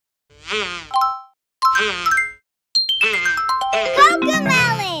Cocomelon!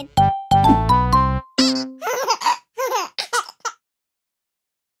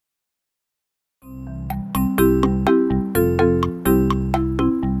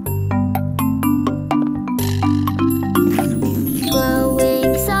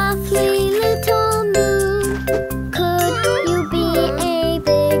 Blowing softly, little moon. Could you be a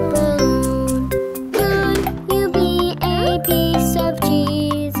big balloon? Could you be a piece of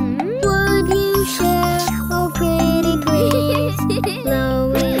cheese? Would you share? Oh, pretty please.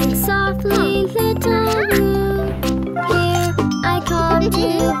 Blowing softly, little moon. Here I come to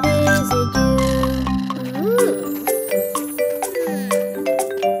visit you.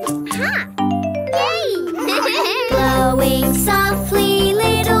 Blowing softly,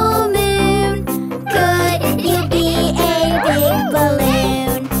 little moon. Could you be a big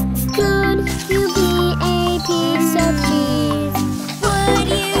balloon? Could you be a piece of cheese? Would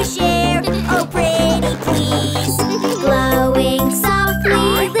you share? Oh, pretty please. Blowing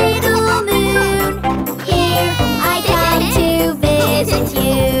softly, little moon. Here I come to visit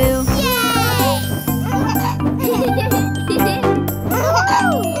you.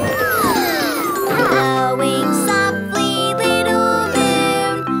 Blowing softly, little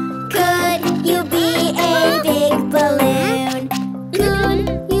moon. Could you be a big balloon? Could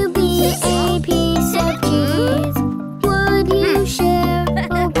you be a piece of cheese? Would you share?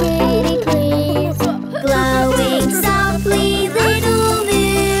 Oh, pretty please. Blowing softly, little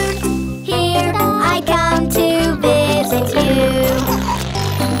moon. Here I come to visit you.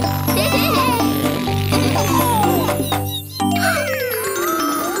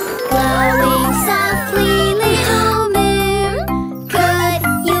 Blowing softly, little moon. Could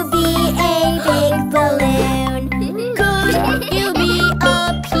you be a big balloon? Could you be a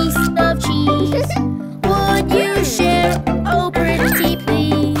piece of cheese? Would you share? Oh, pretty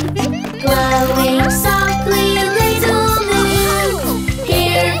please. Blowing softly, little moon.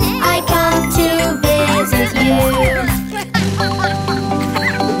 Here I come to visit you.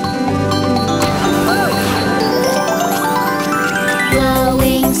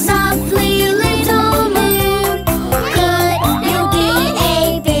 Blowing softly, little moon. Could you be a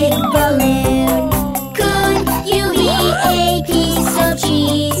big balloon? Could you be a piece of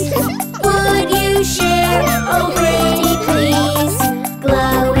cheese? Would you share? Oh, pretty please.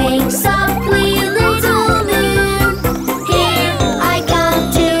 Blowing softly, little moon. Here I come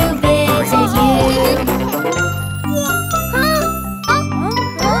to visit you.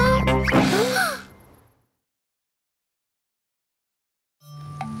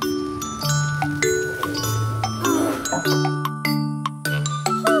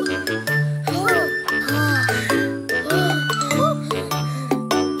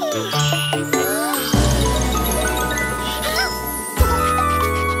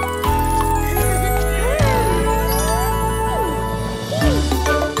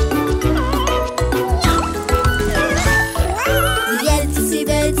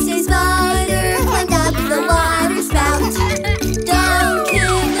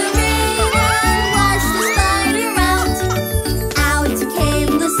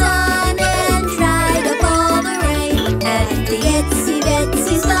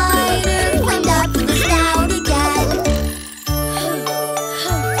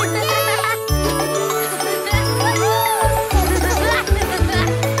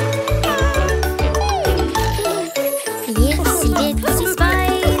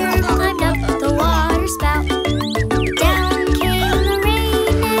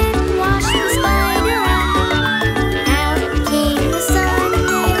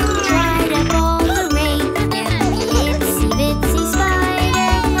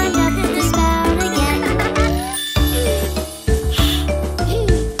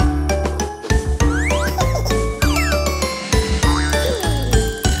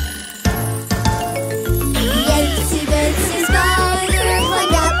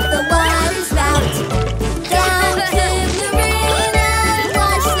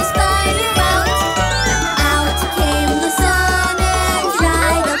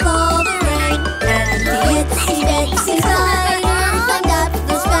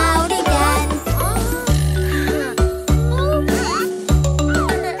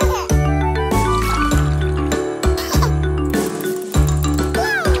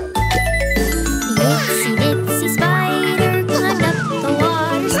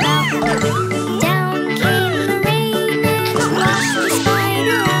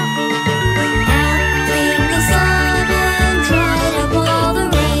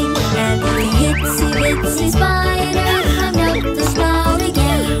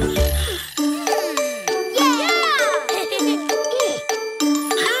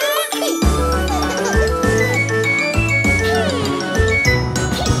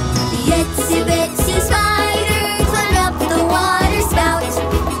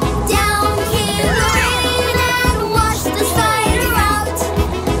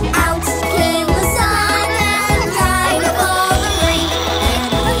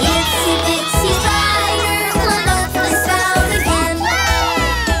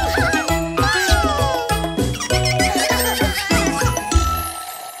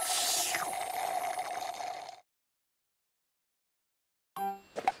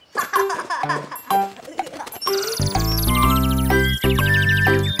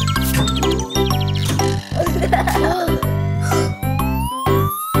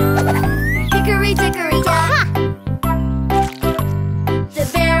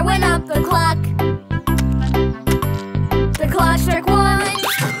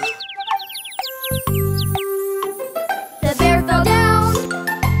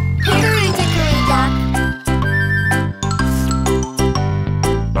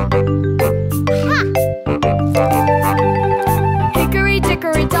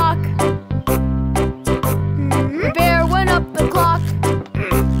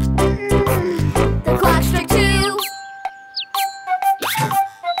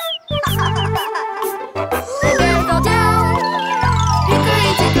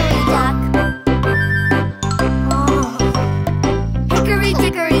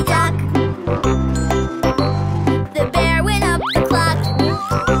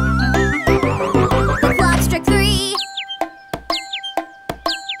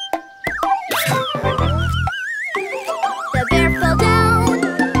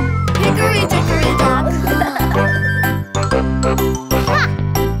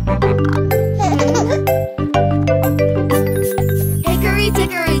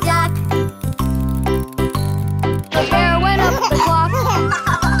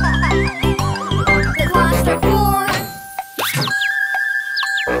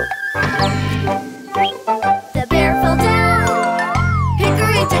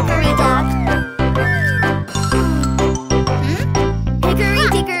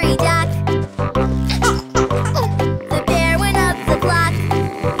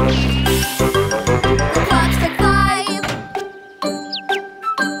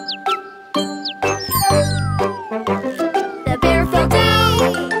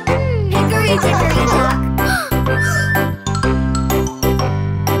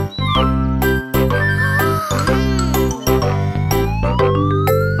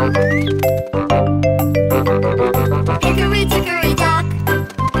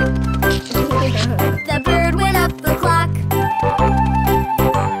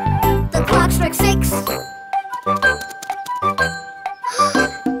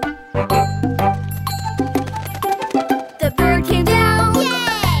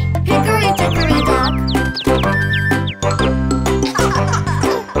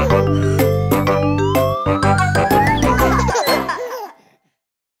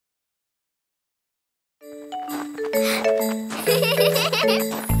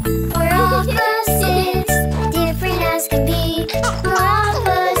 We're all opposites, different as can be. We're all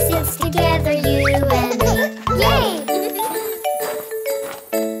opposites together, you and me. Yay!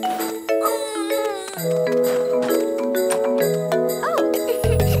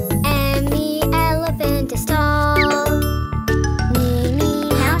 Emmy, elephant is tall. Minnie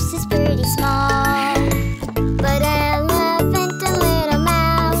Mouse is pretty small. But elephant and little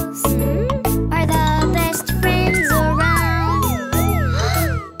mouse are the best friends around.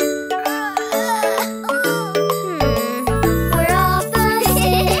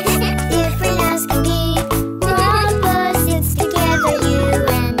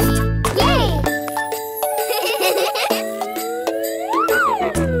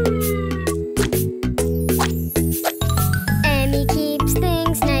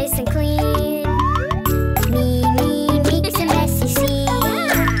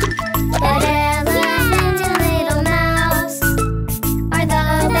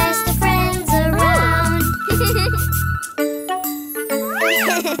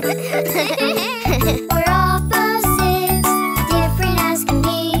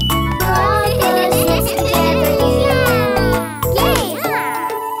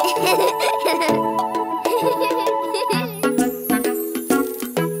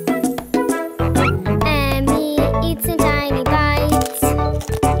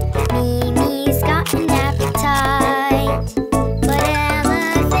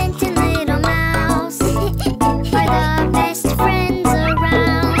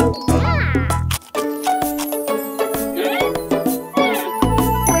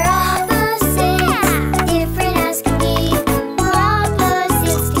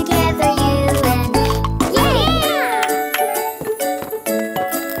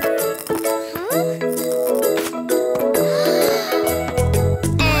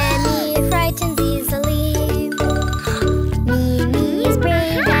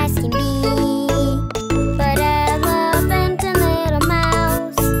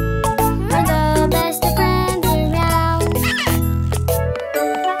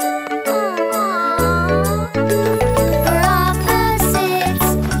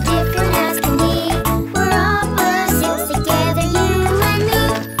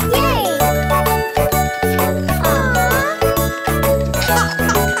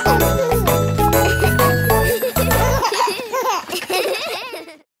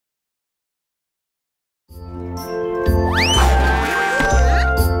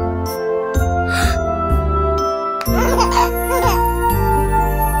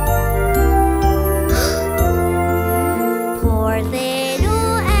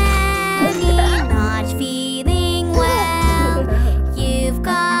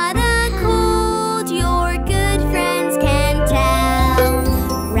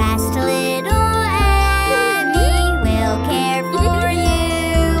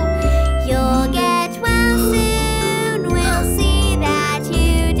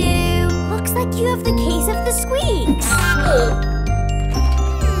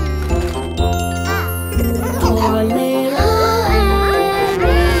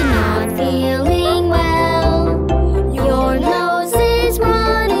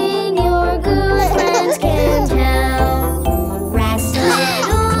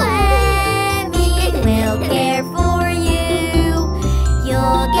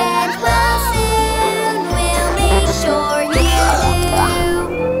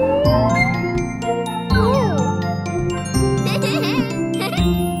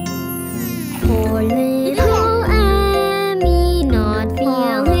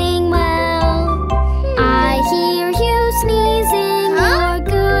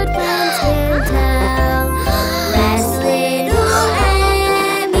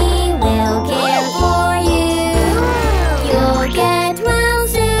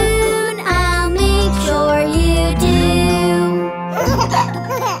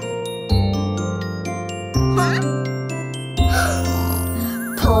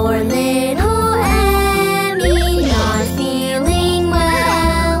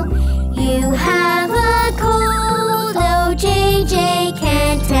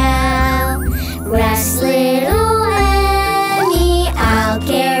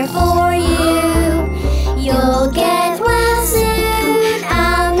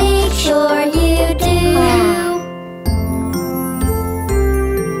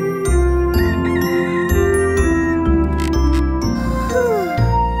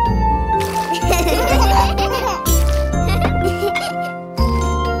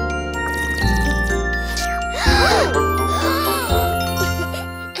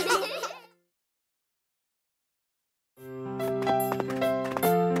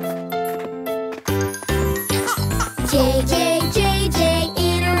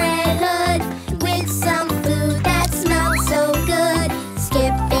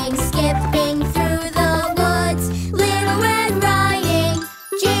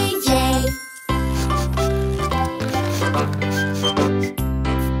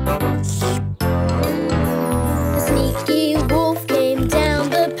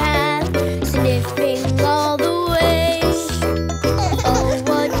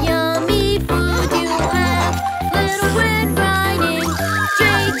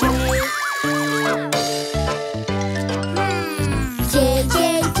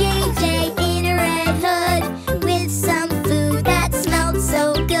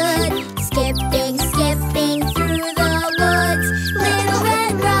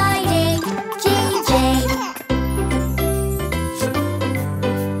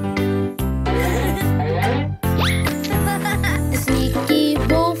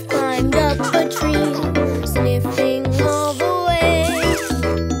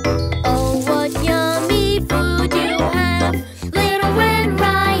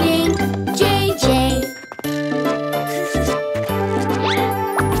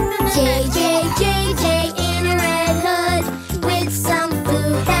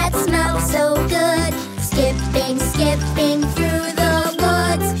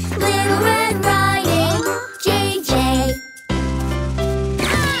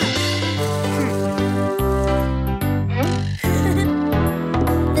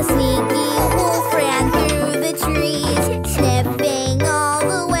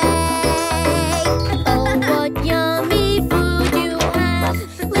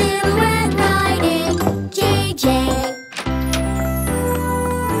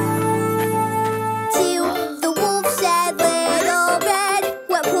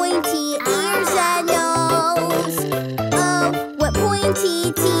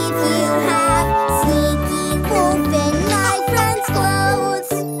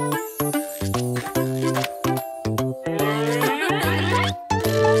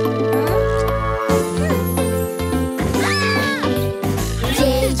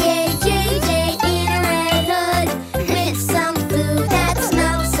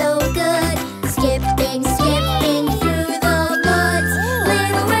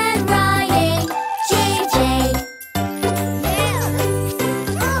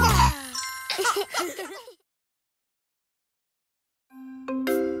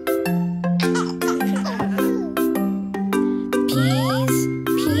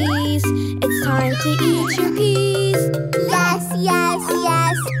 to eat your peas. Yes, yes,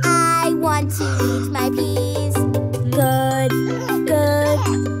 yes, I want to eat my peas. Good, good,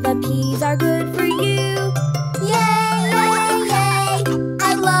 the peas are good for you. Yay, yay, yay,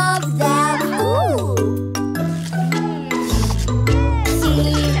 I love them. Ooh.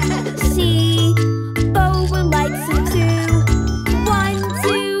 See, Bobo likes them too. 1,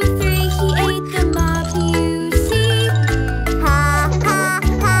 2, 3, he ate them up, you see. Ha, ha,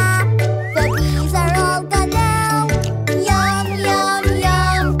 ha, the peas are all gone now. Yum, yum,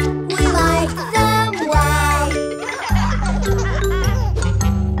 yum, we like them, wow.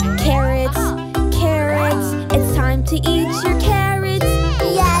 Carrots, carrots, it's time to eat your carrots.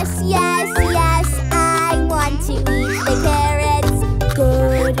 Yes, yes, yes, I want to eat the carrots.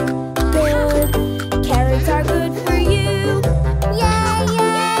 Good, good, carrots are good for you. Yay,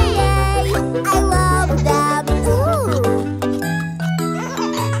 yay, yay, I love them. Ooh.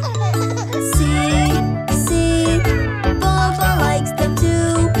 See, Bobo likes them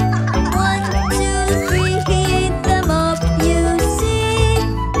too. 1, 2, 3, he ate them up, you see.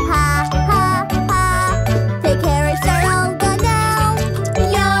 Ha, ha, ha, the carrots are all gone now.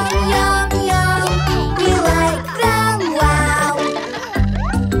 Yum, yum, yum, we like them, wow.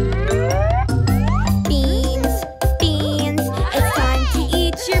 Beans, beans, it's time to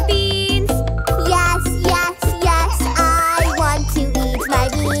eat your beans. Yes, yes, yes, I want to eat my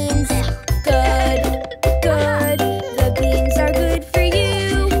beans. Good, good, the beans are good for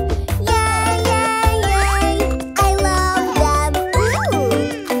you. Yay, yay, yay, I love them. Ooh.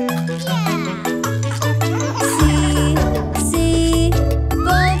 See,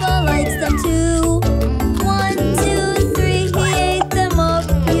 Bobo likes them too. 1, 2, 3, he ate them up,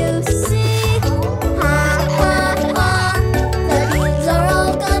 you see. Ha, ha, ha, the beans are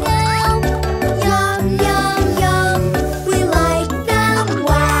all gone now. Yum, yum, yum, we like them,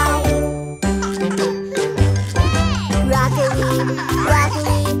 wow. Broccoli,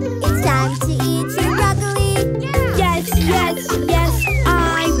 broccoli, it's time to eat your broccoli. Yes, yes, yes, I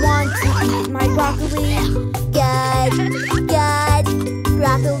want to eat my broccoli. Good, good,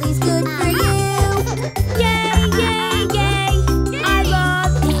 broccoli's good for you. Yay, yay, yay, I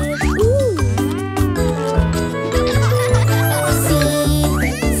love it. Ooh.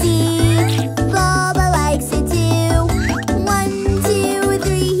 See, Bobo likes it too. 1, 2,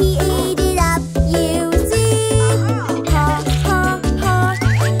 3, he ate it up, you see. Ha, ha, ha,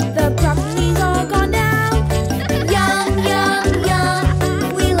 the broccoli's all gone now. Yum, yum, yum,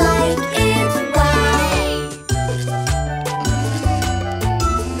 we like it, wow.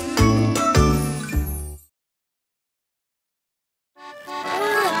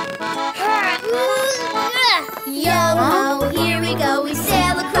 Yo-ho, here we go, we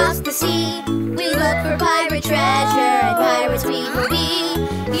sail across the sea. We look for pirate treasure, and pirates we will be.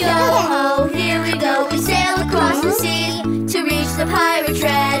 Yo-ho, here we go, we sail across the sea. To reach the pirate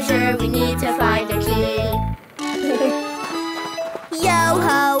treasure, we need to find a key.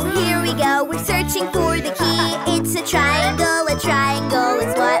 Yo-ho, here we go, we're searching for the key. It's a triangle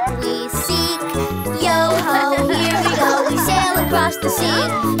is what we seek. Yo-ho, here we go, we sail across the sea.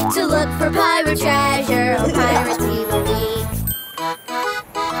 To look for pirate treasure, oh pirates we will be.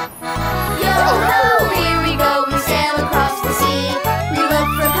 Yo-ho, here we go, we sail across the sea. We look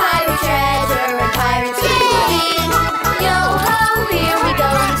for pirate treasure, and pirates we will be. Yo-ho, here we go,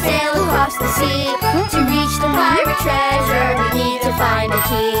 we sail across the sea. To reach the pirate treasure, we need to find a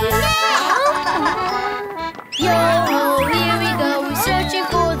key. Yo-ho, here we go, we're searching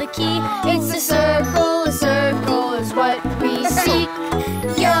for the key. It's a circle is what we seek.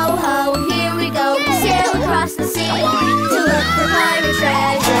 Yo-ho, here we go, we sail across the sea. To look for pirate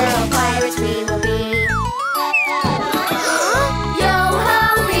treasure, oh pirates we will be. Yo-ho,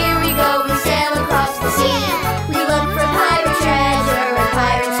 here we go, we sail across the sea. We look for pirate treasure, and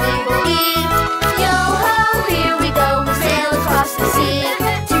pirates we will be. Yo-ho, here we go, we sail across the sea.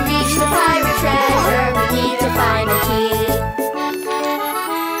 To reach the pirate treasure, we need to find a key.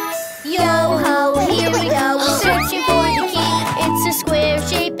 Yo-ho, here we go, we're searching for the key. It's a square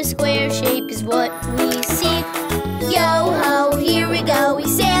shape is what we seek. Yo-ho, here we go, we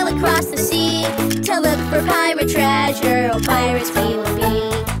sail across the sea. To look for pirate treasure, oh pirates we will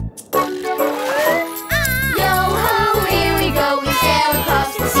be. Yo-ho, here we go, we sail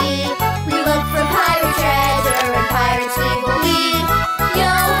across the sea. We look for pirate treasure, and pirates we will be.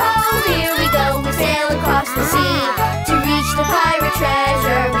 Yo-ho, here we go, we sail across the sea. To reach the pirate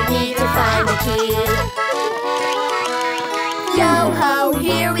treasure, we need to find the key. Yo-ho,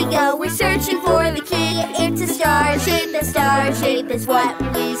 here we go, we're searching for the key. It's a star shape is what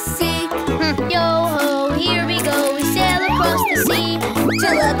we seek. Yo-ho, here we go, we sail across the sea. To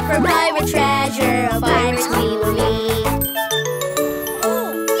look for pirate treasure, oh pirates we will be.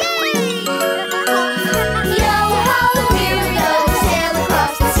 Yo ho, here we go, sail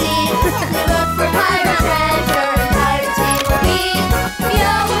across the sea. Look for pirate treasure, pirates we will be.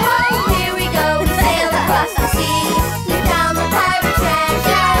 Yo ho, here we go, sail across the sea. We found the pirate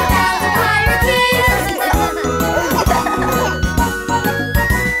treasure, found the pirate keys.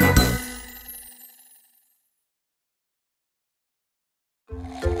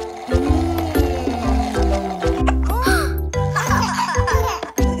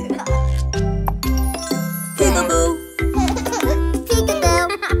 Peekaboo.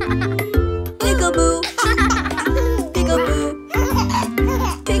 Peekaboo. Peekaboo.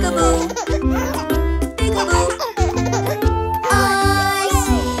 Peekaboo. Peekaboo. I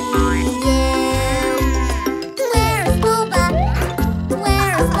see you. Where is Boba?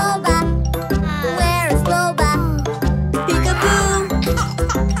 Where is Boba? Where is Boba? Peekaboo.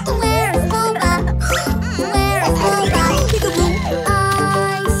 Where is Boba? Where is Boba? Peekaboo. I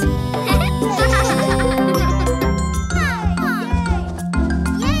see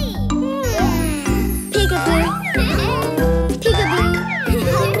Peekaboo. Peekaboo. Peekaboo.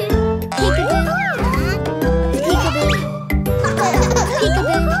 Peekaboo.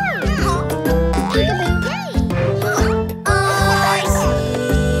 Peekaboo. Peekaboo. I see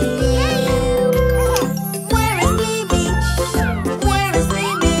you. Where is Mimi? Where is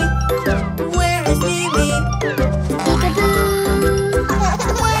Mimi? Where is Mimi? Peekaboo.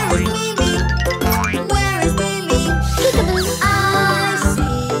 Where is Mimi? Where is Mimi? Peekaboo. I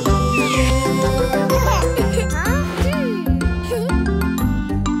see you.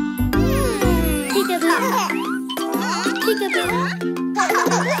 Peekaboo. Peekaboo.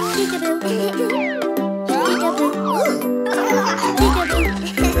 Peekaboo. Peekaboo.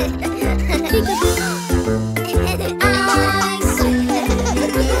 Peekaboo. I see you.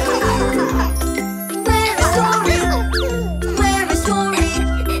 Where is Tori? Where is Tori?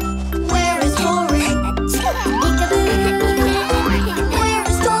 Where is Tori? Peekaboo. Where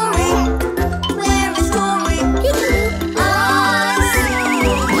is Tori? Where is Tori? Peekaboo. I see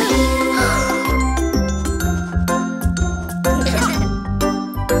you.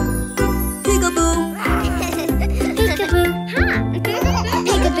 Peekaboo. Peekaboo.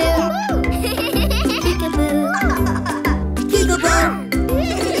 Peekaboo.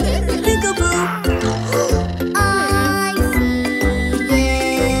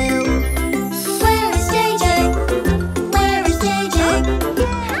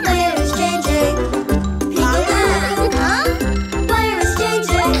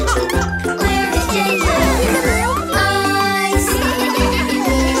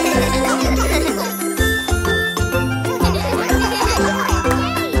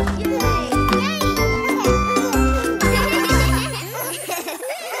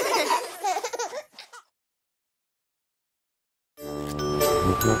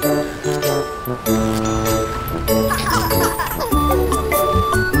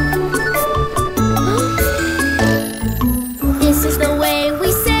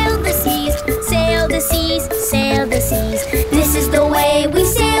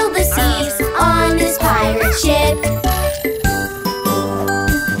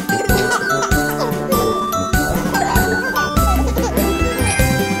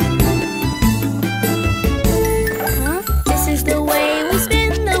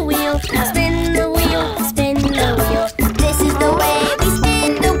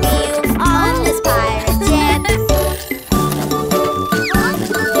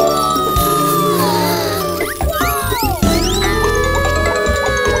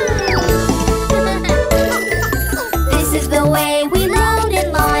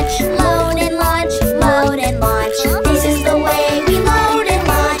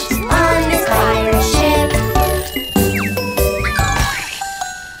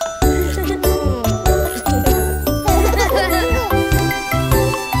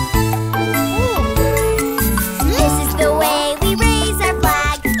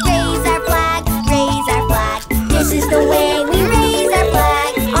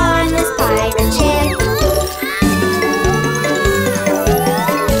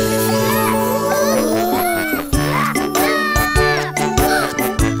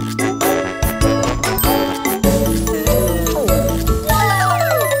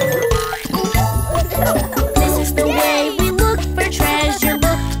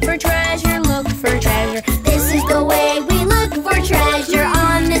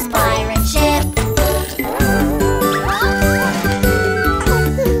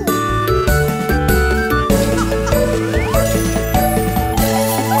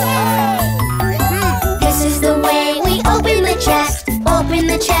 in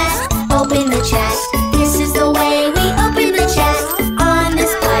the chest.